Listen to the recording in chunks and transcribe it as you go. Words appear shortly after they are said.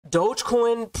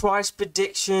Dogecoin price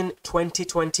prediction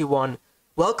 2021.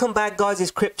 Welcome back, guys. It's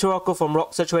Crypto Rocko from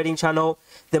Rocko Trading Channel.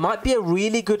 There might be a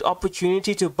really good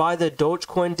opportunity to buy the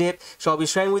Dogecoin dip, so I'll be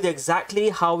sharing with you exactly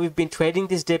how we've been trading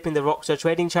this dip in the Rocko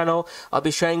Trading Channel. I'll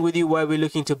be sharing with you where we're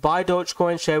looking to buy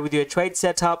Dogecoin, share with you a trade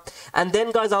setup, and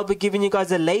then, guys, I'll be giving you guys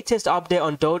the latest update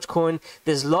on Dogecoin.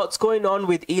 There's lots going on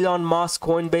with Elon Musk,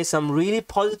 Coinbase, some really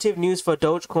positive news for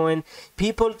Dogecoin.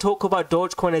 People talk about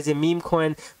Dogecoin as a meme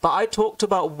coin, but I talked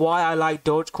about why I like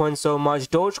Dogecoin so much.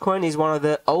 Dogecoin is one of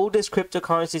the oldest cryptocurrencies.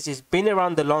 It's been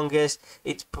around the longest.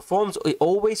 It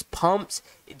always pumps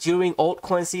during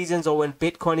altcoin seasons or when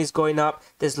Bitcoin is going up.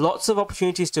 There's lots of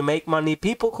opportunities to make money.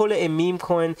 People call it a meme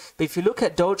coin, but if you look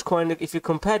at Dogecoin, if you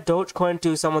compare Dogecoin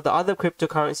to some of the other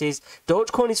cryptocurrencies,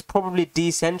 Dogecoin is probably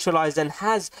decentralized and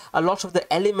has a lot of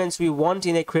the elements we want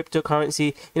in a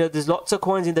cryptocurrency. You know, there's lots of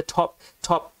coins in the top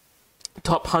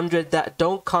 100 that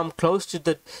don't come close to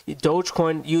the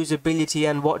Dogecoin usability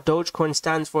and what Dogecoin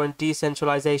stands for in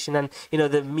decentralization, and you know,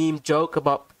 the meme joke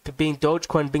about being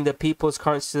Dogecoin being the people's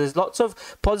currency. So there's lots of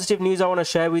positive news I want to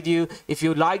share with you. If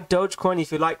you like Dogecoin,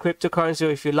 if you like cryptocurrency,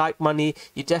 or if you like money,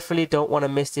 you definitely don't want to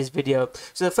miss this video.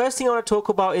 So the first thing I want to talk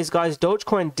about is, guys,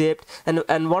 Dogecoin dipped,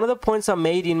 and one of the points I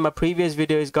made in my previous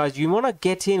video is, guys, you want to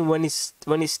get in when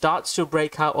it starts to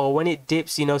break out or when it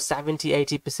dips, you know,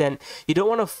 70-80%. You don't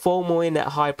want to FOMO in at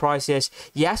high prices.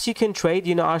 Yes, you can trade.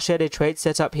 You know, I shared a trade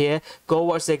setup here. Go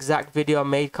watch the exact video I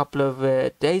made a couple of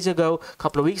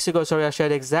weeks ago. Sorry, I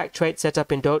shared exact trade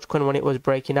setup in Dogecoin when it was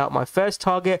breaking out. My first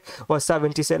target was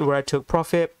 70 cents where I took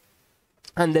profit.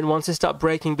 And then once it started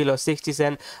breaking below 60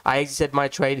 cents, I exited my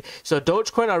trade. So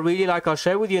Dogecoin I really like. I'll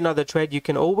share with you another trade. You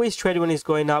can always trade when it's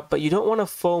going up, but you don't want to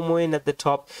FOMO in at the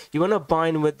top. You want to buy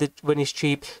in when it's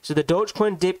cheap. So the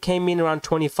Dogecoin dip came in around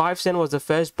 25 cents, was the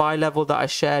first buy level that I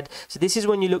shared. So this is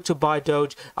when you look to buy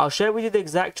Doge. I'll share with you the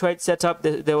exact trade setup.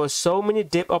 There were so many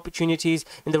dip opportunities.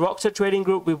 In the Rocko Trading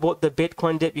Group, we bought the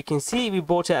Bitcoin dip. You can see we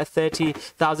bought it at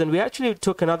 30,000. We actually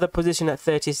took another position at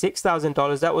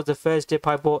 $36,000. That was the first dip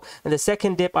I bought. And the second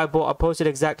dip I posted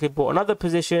exactly, bought another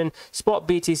position, spot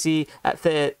BTC at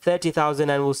 30,000,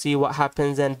 and we'll see what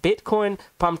happens. And Bitcoin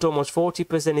pumped almost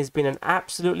 40%. It's been an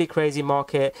absolutely crazy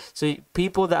market. So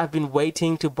people that have been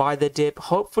waiting to buy the dip,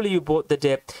 hopefully you bought the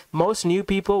dip. Most new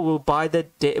people will buy the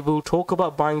dip, will talk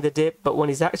about buying the dip, but when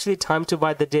it's actually time to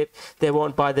buy the dip, they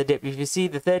won't buy the dip. If you see,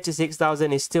 the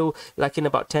 36,000 is still like in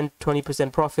about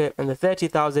 10-20% profit, and the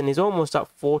 30,000 is almost up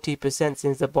 40%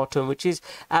 since the bottom, which is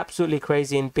absolutely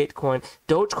crazy in Bitcoin.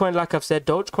 Dogecoin, like I've said,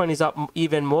 Dogecoin is up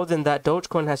even more than that.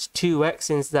 Dogecoin has 2x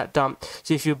since that dump.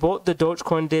 So if you bought the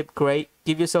Dogecoin dip, great.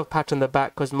 Give yourself a pat on the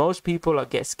back, because most people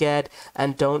get scared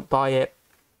and don't buy it.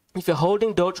 If you're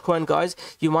holding Dogecoin, guys,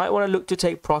 you might want to look to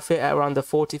take profit at around the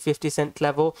 40-50 cent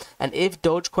level. And if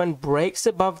Dogecoin breaks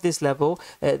above this level,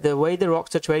 the way the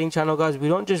Rocko Trading Channel, guys, we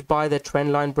don't just buy the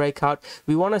trend line breakout.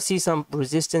 We want to see some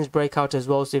resistance breakout as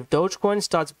well. So if Dogecoin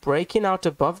starts breaking out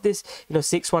above this, you know,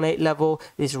 618 level,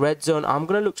 this red zone, I'm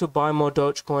going to look to buy more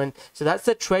Dogecoin. So that's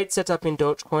the trade setup in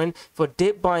Dogecoin. For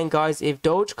dip buying, guys, if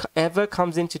Doge ever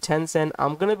comes into 10 cent,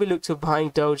 I'm going to be look to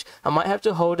buying Doge. I might have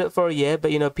to hold it for a year,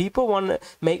 but you know, people want to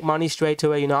make money straight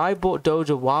away. You know, I bought Doge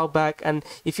a while back, and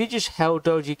if you just held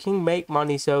Doge, you can make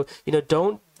money. So you know,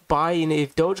 don't buy. You know,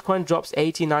 if Dogecoin drops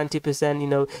 80-90%, you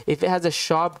know, if it has a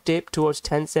sharp dip towards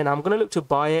 10 cent, I'm going to look to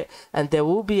buy it, and there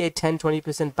will be a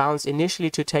 10-20% bounce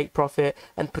initially to take profit,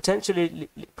 and potentially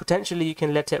you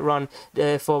can let it run.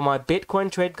 For my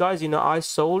Bitcoin trade, guys, you know, I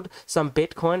sold some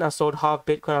Bitcoin. I sold half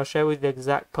Bitcoin. I'll share with you the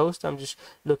exact post. I'm just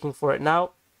looking for it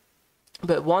now.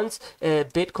 But once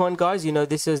Bitcoin, guys, you know,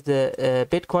 this is the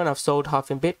Bitcoin. I've sold half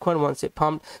in Bitcoin once it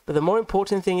pumped. But the more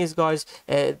important thing is, guys,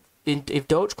 if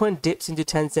Dogecoin dips into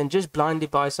 10 cent, just blindly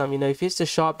buy some. You know, if it's a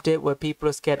sharp dip where people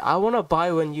are scared, I want to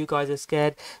buy when you guys are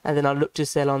scared, and then I'll look to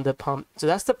sell on the pump. So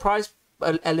that's the price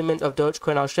element of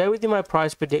Dogecoin. I'll share with you my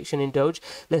price prediction in Doge.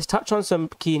 Let's touch on some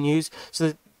key news.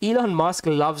 So Elon Musk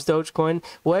loves Dogecoin,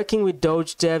 working with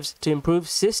Doge devs to improve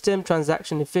system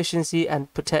transaction efficiency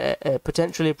and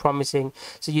potentially promising.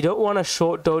 So you don't want to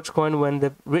short Dogecoin when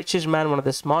the richest man, one of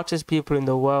the smartest people in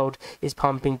the world, is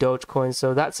pumping Dogecoin.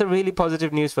 So that's a really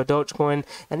positive news for Dogecoin.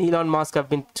 And Elon Musk have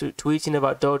been tweeting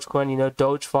about Dogecoin, you know,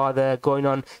 Doge father, going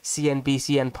on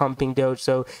CNBC and pumping Doge.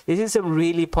 So this is some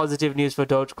really positive news for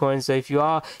Dogecoin. So if you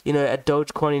are, you know, a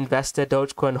Dogecoin investor,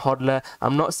 Dogecoin hodler,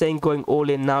 I'm not saying going all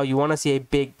in now. You want to see a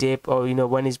big dip, or you know,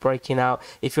 when it's breaking out.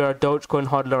 If you're a Dogecoin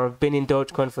hodler or have been in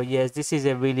Dogecoin for years, this is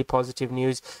a really positive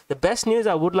news. The best news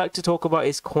I would like to talk about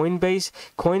is Coinbase.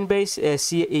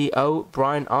 CEO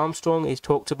Brian Armstrong is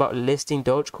talked about listing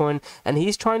Dogecoin, and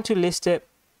he's trying to list it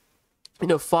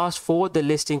fast forward the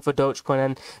listing for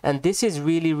Dogecoin, and this is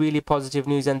really positive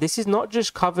news. And this is not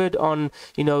just covered on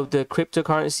the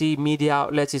cryptocurrency media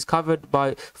outlets, it's covered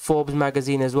by Forbes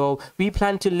magazine as well. We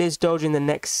plan to list Doge in the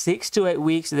next 6 to 8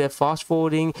 weeks. They're fast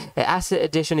forwarding. Asset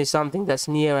addition is something that's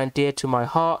near and dear to my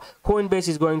heart. Coinbase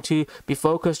is going to be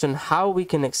focused on how we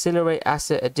can accelerate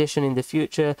asset addition in the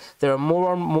future. There are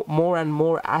more and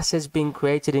more assets being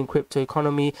created in crypto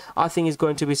economy. I think it's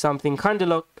going to be something kind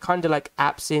of like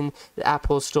apps in the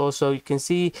Apple Store. So you can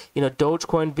see,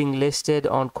 Dogecoin being listed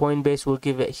on Coinbase will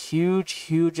give it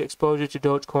huge exposure to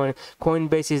Dogecoin.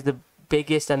 Coinbase is the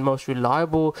biggest and most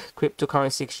reliable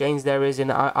cryptocurrency exchange there is,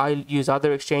 and I use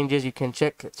other exchanges. You can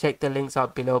check the links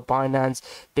out below: Binance,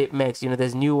 bitmex.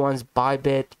 There's new ones,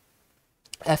 Bybit,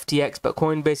 FTX, but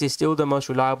Coinbase is still the most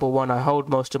reliable one. I hold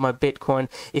most of my Bitcoin,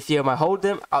 Ethereum, I hold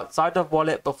them outside of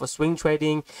wallet, but for swing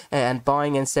trading and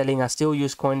buying and selling, I still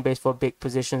use Coinbase for big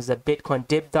positions. The Bitcoin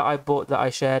dip that I bought, that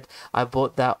I shared, I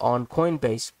bought that on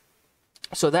Coinbase.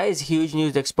 So that is huge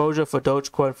news. Exposure for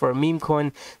Dogecoin, for a meme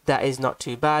coin, that is not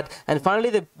too bad. And finally,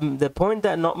 the point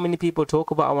that not many people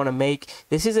talk about, I want to make.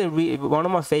 This is one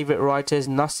of my favorite writers,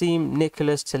 Nassim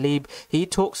Nicholas Taleb. He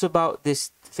talks about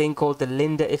this thing called the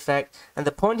Lindy effect, and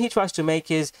the point he tries to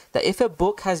make is that if a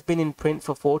book has been in print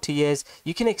for 40 years,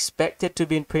 you can expect it to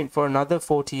be in print for another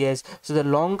 40 years. So the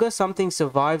longer something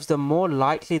survives, the more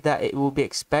likely that it will be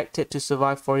expected to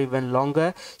survive for even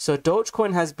longer. So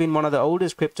Dogecoin has been one of the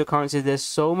oldest cryptocurrencies. There's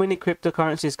so many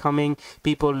cryptocurrencies coming.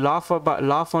 People laugh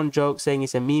on jokes saying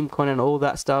it's a meme coin and all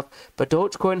that stuff, but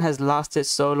Dogecoin has lasted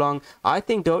so long. I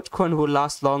think Dogecoin will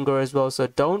last longer as well, so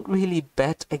don't really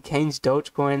bet against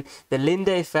Dogecoin. The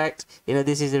Lindy effect,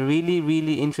 this is a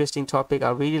really interesting topic. I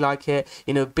really like it.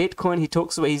 Bitcoin, he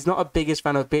talks about, he's not a biggest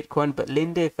fan of Bitcoin, but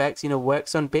Lindy effects,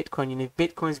 works on Bitcoin. If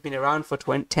Bitcoin's been around for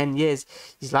 10 years,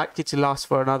 he's likely to last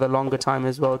for another longer time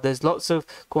as well. There's lots of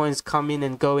coins coming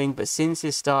and going, but since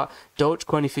its start,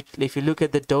 Dogecoin, if you look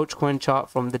at the Dogecoin chart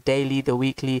from the daily, the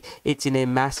weekly, it's in a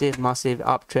massive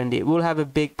uptrend. It will have a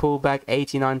big pullback,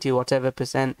 80, 90, whatever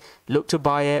percent. Look to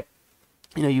buy it.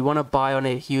 You want to buy on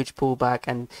a huge pullback,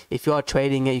 and if you are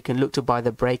trading it, you can look to buy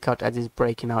the breakout as it's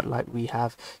breaking out like we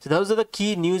have. So those are the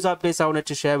key news updates I wanted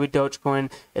to share with Dogecoin.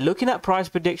 Looking at price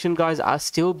prediction, guys, I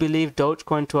still believe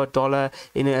Dogecoin to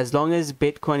 $1. As long as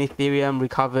Bitcoin, Ethereum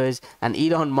recovers and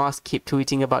Elon Musk keep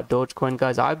tweeting about Dogecoin,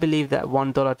 guys, I believe that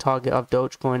 $1 target of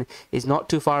Dogecoin is not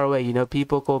too far away.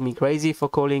 People call me crazy for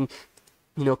calling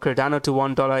Cardano to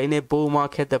 $1. In a bull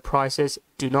market, the prices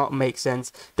do not make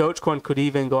sense. Dogecoin could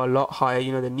even go a lot higher.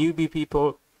 The newbie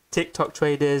people, TikTok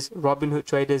traders, Robinhood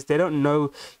traders, they don't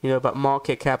know, about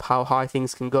market cap, how high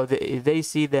things can go. If they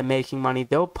see they're making money,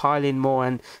 they'll pile in more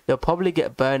and they'll probably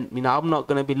get burnt. I'm not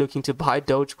going to be looking to buy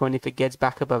Dogecoin if it gets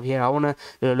back above here. I want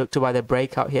to look to buy the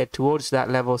breakout here towards that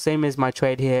level. Same as my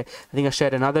trade here. I think I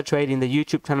shared another trade in the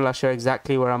YouTube channel. I share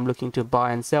exactly where I'm looking to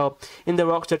buy and sell. In the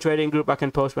Rockstar trading group, I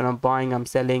can post when I'm buying, I'm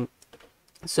selling.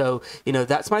 So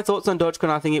that's my thoughts on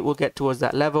Dogecoin. I think it will get towards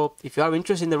that level. If you are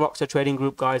interested in the Rockstar trading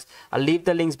group, guys, I'll leave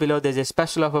the links below. There's a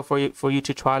special offer for you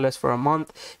to trial us for a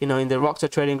month. In the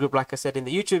Rockstar trading group, like I said in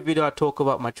the YouTube video, I talk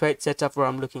about my trade setup where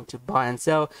I'm looking to buy and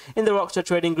sell. In the Rockstar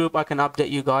trading group, I can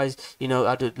update you guys.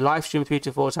 I do live stream 3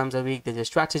 to 4 times a week. There's a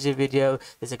strategy video.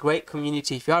 There's a great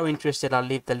community. If you are interested, I'll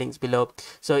leave the links below.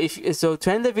 So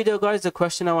to end the video, guys, the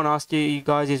question I want to ask you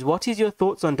guys is, what is your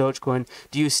thoughts on Dogecoin?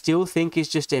 Do you still think it's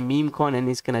just a meme coin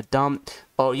and it's gonna dump?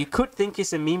 Or you could think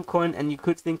it's a meme coin and you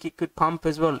could think it could pump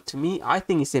as well. To me, I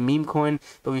think it's a meme coin,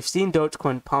 but we've seen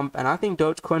Dogecoin pump, and I think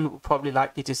Dogecoin will probably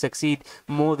likely to succeed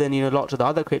more than a lot of the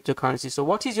other cryptocurrencies. So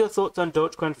what is your thoughts on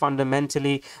Dogecoin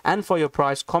fundamentally and for your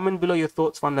price? Comment below your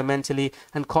thoughts fundamentally,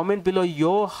 and comment below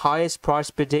your highest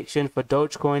price prediction for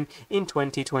Dogecoin in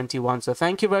 2021. So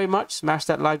thank you very much. Smash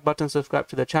that like button, subscribe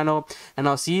to the channel, and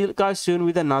I'll see you guys soon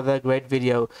with another great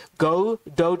video. Go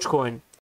Dogecoin!